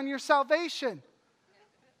 50-50 on your salvation?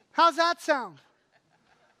 How's that sound?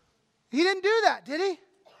 He didn't do that, did he?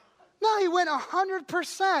 No, he went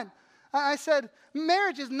 100%. I said,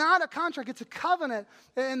 marriage is not a contract, it's a covenant,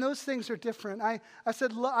 and those things are different. I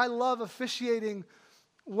said, I love officiating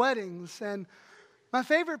weddings, and my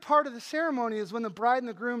favorite part of the ceremony is when the bride and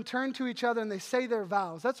the groom turn to each other and they say their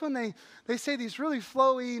vows. That's when they say these really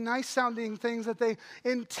flowy, nice-sounding things that they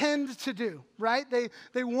intend to do, right?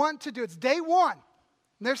 They want to do. It's day one.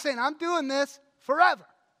 And they're saying, I'm doing this forever,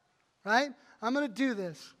 right? I'm going to do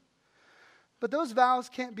this. But those vows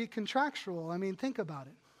can't be contractual. I mean, think about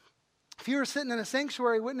it. If you were sitting in a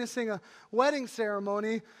sanctuary witnessing a wedding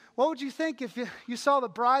ceremony, what would you think if you saw the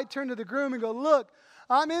bride turn to the groom and go, look,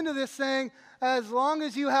 I'm into this thing as long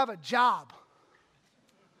as you have a job.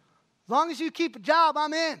 As long as you keep a job,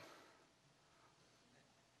 I'm in. As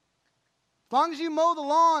long as you mow the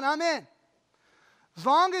lawn, I'm in. As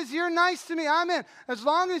long as you're nice to me, I'm in. As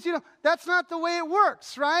long as you don't, that's not the way it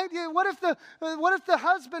works, right? What if the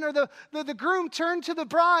husband or the groom turn to the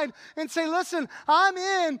bride and say, listen, I'm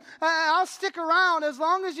in, I'll stick around as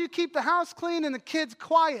long as you keep the house clean and the kids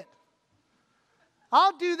quiet.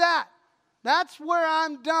 I'll do that. That's where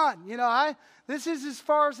I'm done. This is as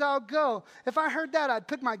far as I'll go. If I heard that, I'd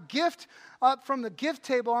pick my gift up from the gift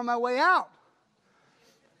table on my way out.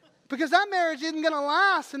 Because that marriage isn't going to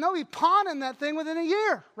last, and they'll be pawning that thing within a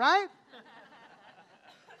year, right?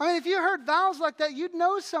 I mean, if you heard vows like that, you'd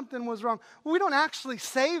know something was wrong. Well, we don't actually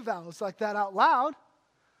say vows like that out loud.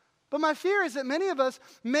 But my fear is that many of us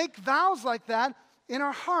make vows like that in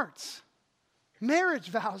our hearts. Marriage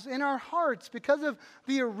vows in our hearts because of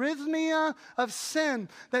the arrhythmia of sin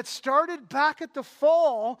that started back at the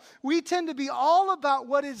fall. We tend to be all about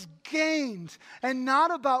what is gained and not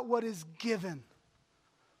about what is given.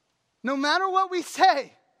 No matter what we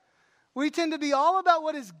say, we tend to be all about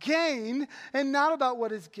what is gained and not about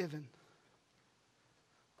what is given.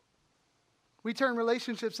 We turn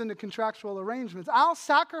relationships into contractual arrangements. I'll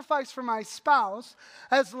sacrifice for my spouse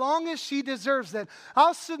as long as she deserves it.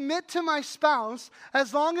 I'll submit to my spouse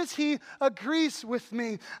as long as he agrees with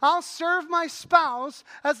me. I'll serve my spouse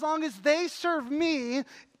as long as they serve me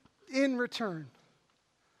in return.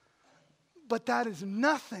 But that is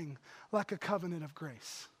nothing like a covenant of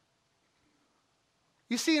grace.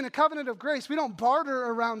 You see, in a covenant of grace, we don't barter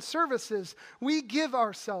around services. We give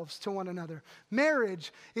ourselves to one another.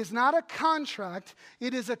 Marriage is not a contract,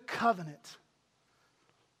 it is a covenant.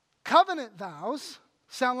 Covenant vows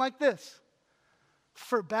sound like this: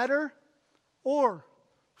 for better or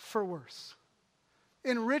for worse,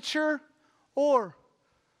 in richer or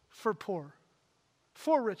for poor,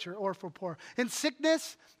 for richer or for poor, in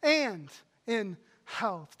sickness and in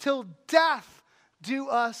health, till death do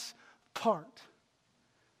us part.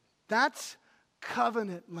 That's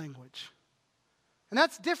covenant language. And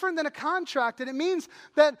that's different than a contract. And it means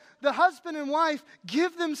that the husband and wife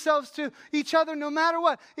give themselves to each other no matter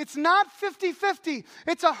what. It's not 50-50.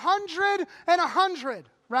 It's 100 and 100,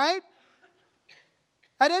 right?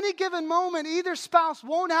 At any given moment, either spouse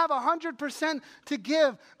won't have 100% to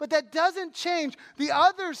give. But that doesn't change the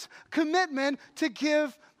other's commitment to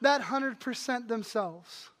give that 100%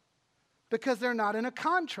 themselves. Because they're not in a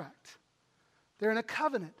contract. They're in a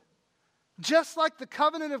covenant. Just like the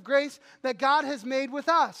covenant of grace that God has made with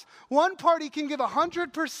us. One party can give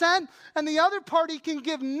 100% and the other party can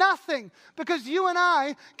give nothing, because you and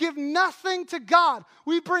I give nothing to God.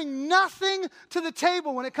 We bring nothing to the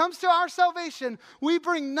table. When it comes to our salvation, we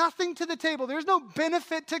bring nothing to the table. There's no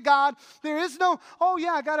benefit to God. There is no,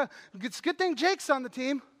 it's a good thing Jake's on the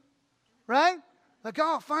team, right? Like,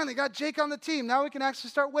 finally got Jake on the team. Now we can actually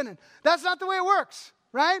start winning. That's not the way it works,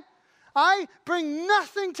 right? I bring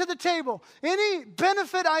nothing to the table. Any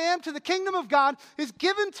benefit I am to the kingdom of God is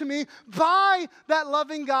given to me by that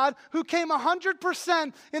loving God who came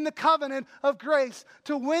 100% in the covenant of grace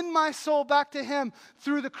to win my soul back to Him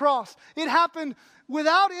through the cross. It happened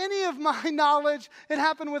without any of my knowledge. It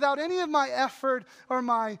happened without any of my effort or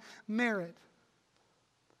my merit.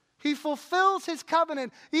 He fulfills His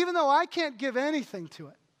covenant even though I can't give anything to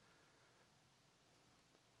it.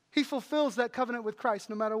 He fulfills that covenant with Christ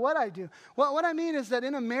no matter what I do. What I mean is that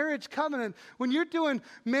in a marriage covenant, when you're doing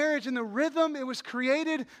marriage in the rhythm it was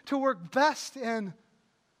created to work best in,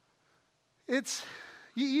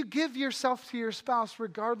 you give yourself to your spouse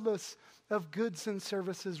regardless of goods and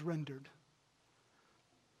services rendered.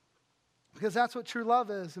 Because that's what true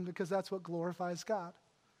love is, and because that's what glorifies God.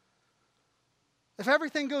 If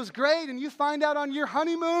everything goes great and you find out on your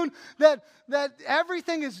honeymoon that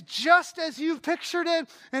everything is just as you've pictured it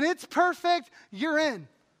and it's perfect, you're in.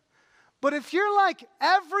 But if you're like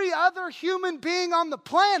every other human being on the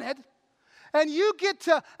planet and you get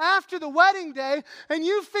to after the wedding day and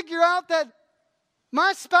you figure out that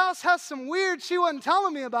my spouse has some weird she wasn't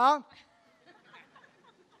telling me about,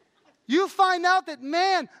 you find out that,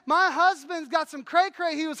 man, my husband's got some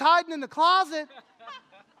cray-cray he was hiding in the closet.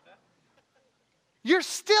 You're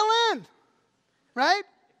still in, right?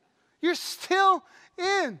 You're still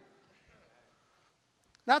in.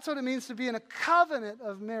 That's what it means to be in a covenant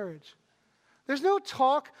of marriage. There's no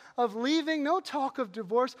talk of leaving, no talk of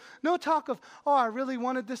divorce, no talk of, I really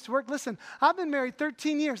wanted this to work. Listen, I've been married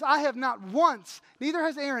 13 years. I have not once, neither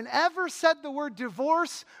has Aaron, ever said the word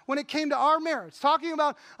divorce when it came to our marriage. Talking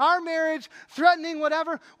about our marriage, threatening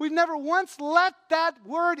whatever. We've never once let that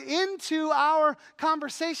word into our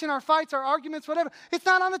conversation, our fights, our arguments, whatever. It's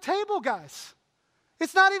not on the table, guys.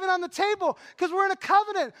 It's not even on the table because we're in a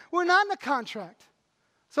covenant. We're not in a contract.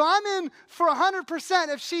 So I'm in for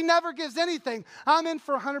 100% if she never gives anything. I'm in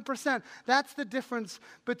for 100%. That's the difference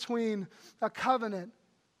between a covenant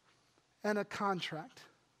and a contract.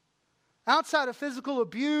 Outside of physical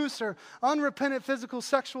abuse or unrepentant physical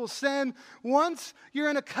sexual sin, once you're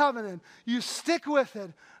in a covenant, you stick with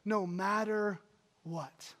it no matter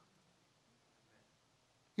what.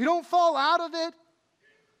 You don't fall out of it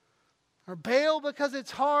or bail because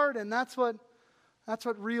it's hard, and that's what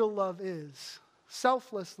real love is.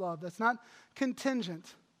 Selfless love that's not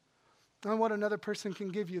contingent on what another person can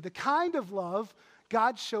give you. The kind of love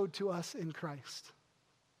God showed to us in Christ.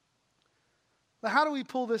 But how do we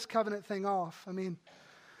pull this covenant thing off? I mean,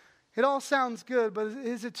 it all sounds good, but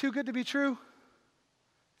is it too good to be true?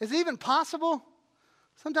 Is it even possible?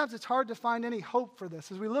 Sometimes it's hard to find any hope for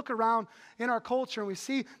this. As we look around in our culture and we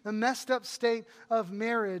see the messed up state of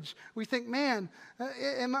marriage, we think, man,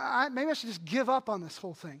 maybe I should just give up on this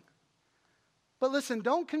whole thing. But listen,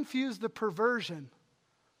 don't confuse the perversion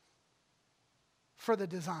for the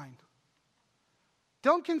design.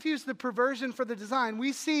 Don't confuse the perversion for the design.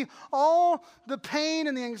 We see all the pain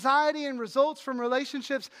and the anxiety and results from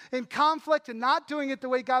relationships in conflict and not doing it the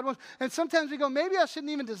way God wants. And sometimes we go, maybe I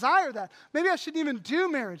shouldn't even desire that. Maybe I shouldn't even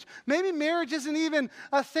do marriage. Maybe marriage isn't even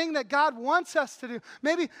a thing that God wants us to do.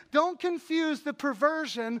 Maybe don't confuse the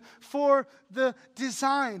perversion for the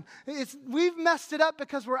design. We've messed it up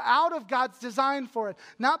because we're out of God's design for it,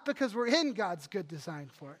 not because we're in God's good design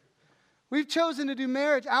for it. We've chosen to do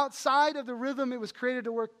marriage outside of the rhythm it was created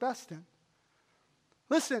to work best in.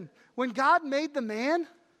 Listen, when God made the man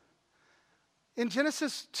in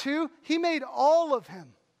Genesis 2, he made all of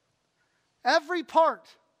him. Every part.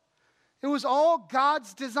 It was all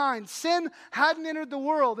God's design. Sin hadn't entered the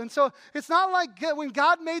world. And so it's not like when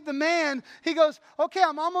God made the man, he goes, okay,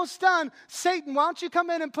 I'm almost done. Satan, why don't you come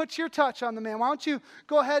in and put your touch on the man? Why don't you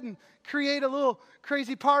go ahead and create a little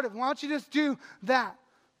crazy part of him? Why don't you just do that?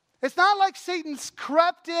 It's not like Satan's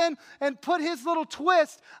crept in and put his little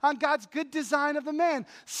twist on God's good design of the man.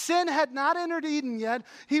 Sin had not entered Eden yet.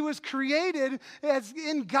 He was created as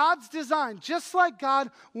in God's design, just like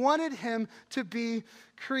God wanted him to be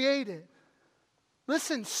created.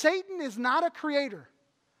 Listen, Satan is not a creator.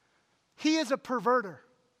 He is a perverter.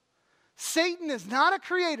 Satan is not a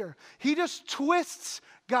creator. He just twists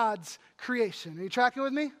God's creation. Are you tracking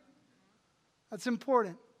with me? That's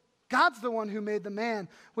important. God's the one who made the man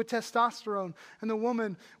with testosterone and the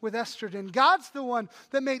woman with estrogen. God's the one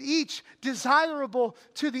that made each desirable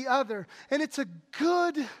to the other. And it's a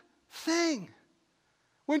good thing.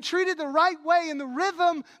 When treated the right way in the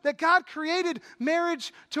rhythm that God created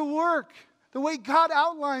marriage to work, the way God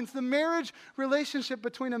outlines the marriage relationship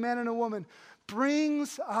between a man and a woman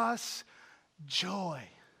brings us joy.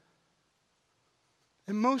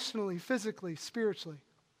 Emotionally, physically, spiritually.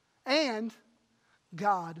 And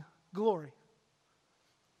God glory.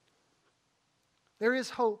 There is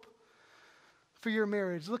hope for your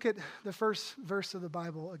marriage. Look at the first verse of the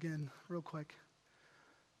Bible again, real quick.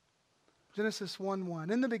 Genesis 1:1.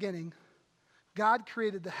 In the beginning, God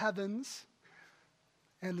created the heavens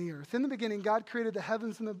and the earth. In the beginning, God created the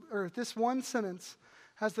heavens and the earth. This one sentence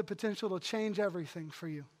has the potential to change everything for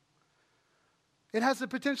you. It has the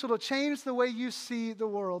potential to change the way you see the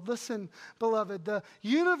world. Listen, beloved, the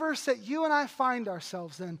universe that you and I find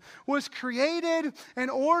ourselves in was created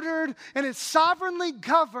and ordered and is sovereignly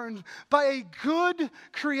governed by a good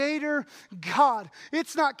creator God.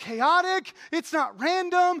 It's not chaotic. It's not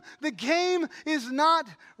random. The game is not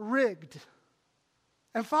rigged.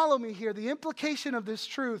 And follow me here. The implication of this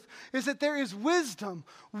truth is that there is wisdom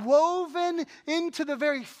woven into the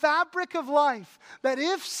very fabric of life that,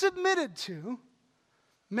 if submitted to,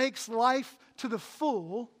 makes life to the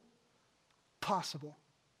full possible.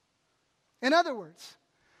 In other words,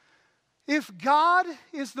 if God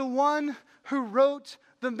is the one who wrote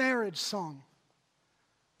the marriage song,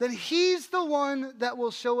 then he's the one that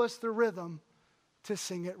will show us the rhythm to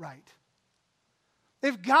sing it right.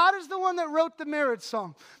 If God is the one that wrote the marriage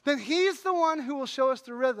song, then he's the one who will show us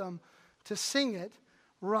the rhythm to sing it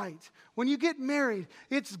right. When you get married,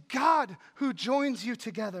 it's God who joins you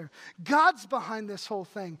together. God's behind this whole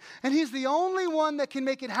thing. And he's the only one that can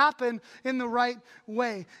make it happen in the right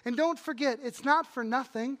way. And don't forget, it's not for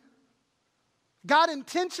nothing. God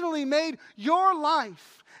intentionally made your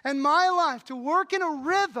life and my life to work in a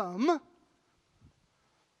rhythm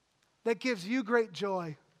that gives you great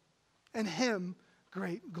joy and him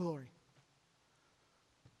great glory.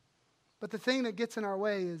 But the thing that gets in our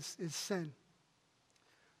way is sin.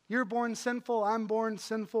 You're born sinful, I'm born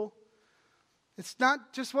sinful. It's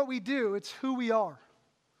not just what we do, it's who we are.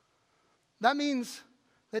 That means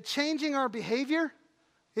that changing our behavior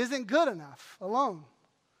isn't good enough alone.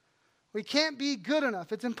 We can't be good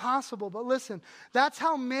enough. It's impossible. But listen, that's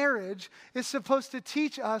how marriage is supposed to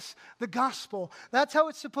teach us the gospel. That's how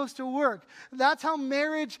it's supposed to work. That's how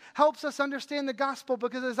marriage helps us understand the gospel.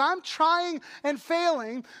 Because as I'm trying and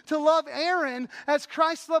failing to love Erin as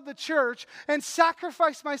Christ loved the church and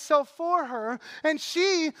sacrifice myself for her, and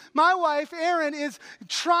she, my wife, Erin, is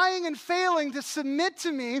trying and failing to submit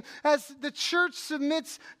to me as the church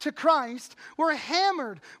submits to Christ, we're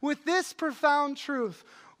hammered with this profound truth.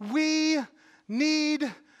 We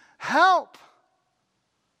need help.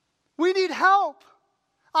 We need help.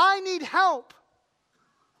 I need help.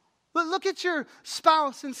 But look at your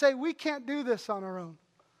spouse and say, we can't do this on our own.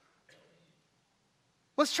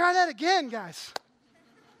 Let's try that again, guys.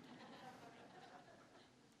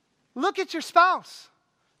 Look at your spouse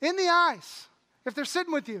in the eyes, if they're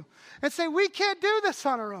sitting with you, and say, we can't do this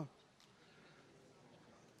on our own.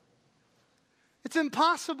 It's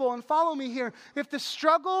impossible, and follow me here. If the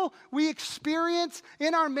struggle we experience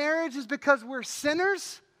in our marriage is because we're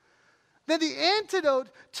sinners, then the antidote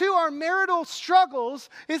to our marital struggles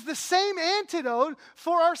is the same antidote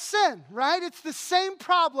for our sin, right? It's the same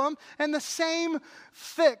problem and the same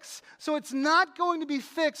fix. So it's not going to be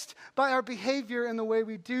fixed by our behavior and the way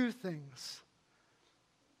we do things.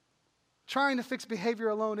 Trying to fix behavior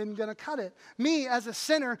alone isn't going to cut it. Me, as a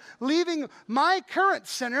sinner, leaving my current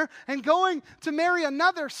sinner and going to marry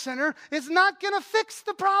another sinner is not going to fix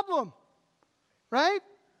the problem. Right?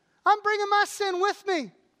 I'm bringing my sin with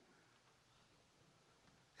me.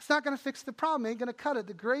 It's not going to fix the problem. It ain't going to cut it.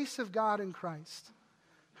 The grace of God in Christ,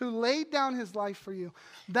 who laid down his life for you,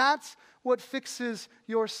 that's what fixes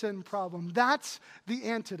your sin problem. That's the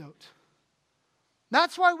antidote.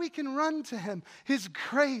 That's why we can run to him. His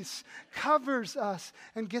grace covers us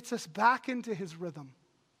and gets us back into his rhythm.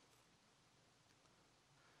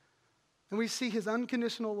 And we see his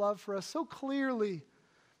unconditional love for us so clearly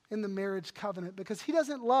in the marriage covenant, because he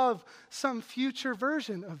doesn't love some future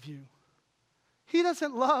version of you. He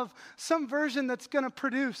doesn't love some version that's going to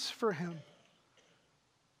produce for him.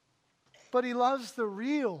 But he loves the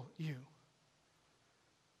real you.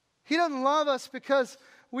 He doesn't love us because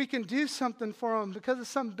we can do something for him, because of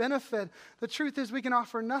some benefit. The truth is we can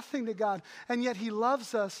offer nothing to God, and yet he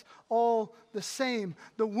loves us all the same.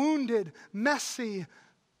 The wounded, messy,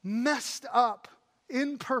 messed up,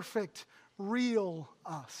 imperfect, real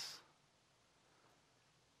us.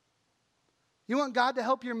 You want God to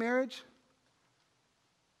help your marriage?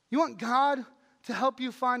 You want God to help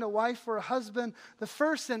you find a wife or a husband? The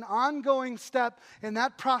first and ongoing step in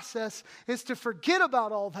that process is to forget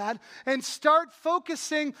about all that and start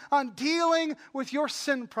focusing on dealing with your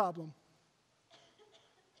sin problem.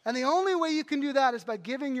 And the only way you can do that is by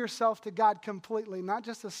giving yourself to God completely, not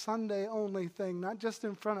just a Sunday only thing, not just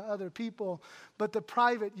in front of other people, but the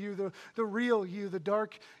private you, the real you, the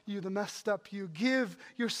dark you, the messed up you. Give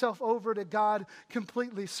yourself over to God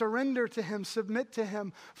completely. Surrender to him, submit to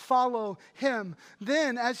him, follow him.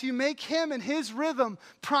 Then, as you make him and his rhythm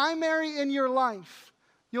primary in your life,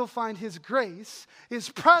 you'll find his grace is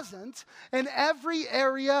present in every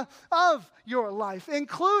area of your life,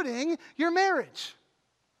 including your marriage.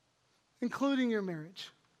 Including your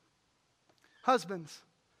marriage. Husbands,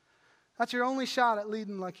 that's your only shot at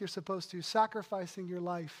leading like you're supposed to, sacrificing your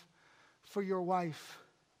life for your wife.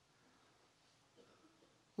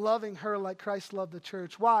 Loving her like Christ loved the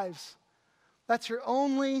church. Wives, that's your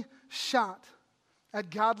only shot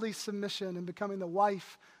at godly submission and becoming the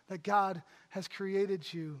wife that God has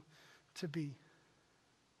created you to be.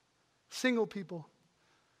 Single people,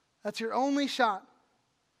 that's your only shot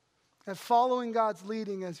at following God's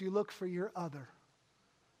leading as you look for your other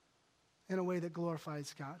in a way that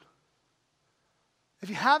glorifies God. If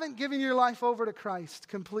you haven't given your life over to Christ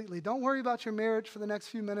completely, don't worry about your marriage for the next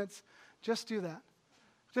few minutes. Just do that.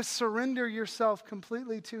 Just surrender yourself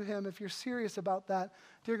completely to him if you're serious about that.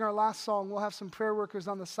 During our last song, we'll have some prayer workers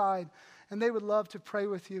on the side, and they would love to pray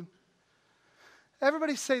with you.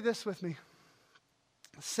 Everybody say this with me.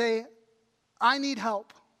 Say, I need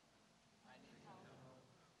help.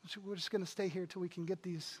 We're just going to stay here till we can get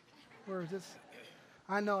these words.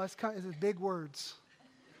 I know, it's big words.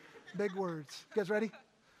 Big words. You guys ready?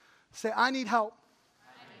 Say, I need help,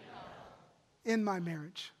 in my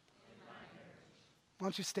marriage. Why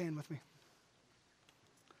don't you stand with me?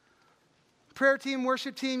 Prayer team,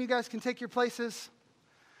 worship team, you guys can take your places.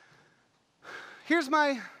 Here's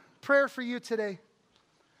my prayer for you today.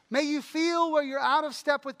 May you feel where you're out of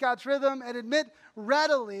step with God's rhythm and admit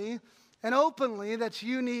readily and openly that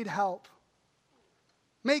you need help.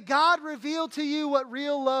 May God reveal to you what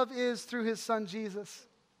real love is through his son Jesus.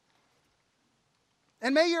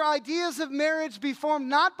 And may your ideas of marriage be formed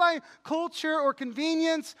not by culture or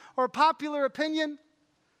convenience or popular opinion,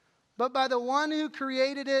 but by the one who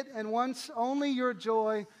created it and wants only your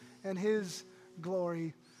joy and his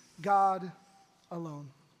glory, God alone.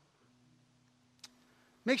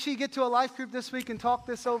 Make sure you get to a life group this week and talk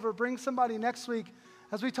this over. Bring somebody next week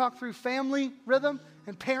as we talk through family rhythm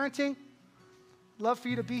and parenting. Love for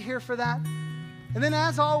you to be here for that. And then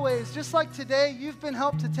as always, just like today, you've been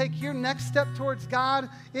helped to take your next step towards God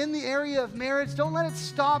in the area of marriage. Don't let it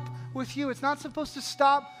stop with you. It's not supposed to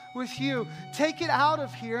stop with you. Take it out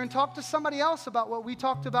of here and talk to somebody else about what we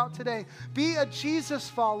talked about today. Be a Jesus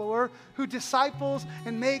follower who disciples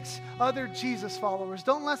and makes other Jesus followers.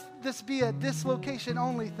 Don't let this be a dislocation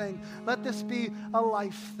only thing. Let this be a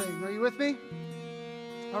life thing. Are you with me?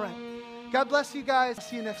 All right. God bless you guys.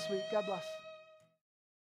 See you next week. God bless.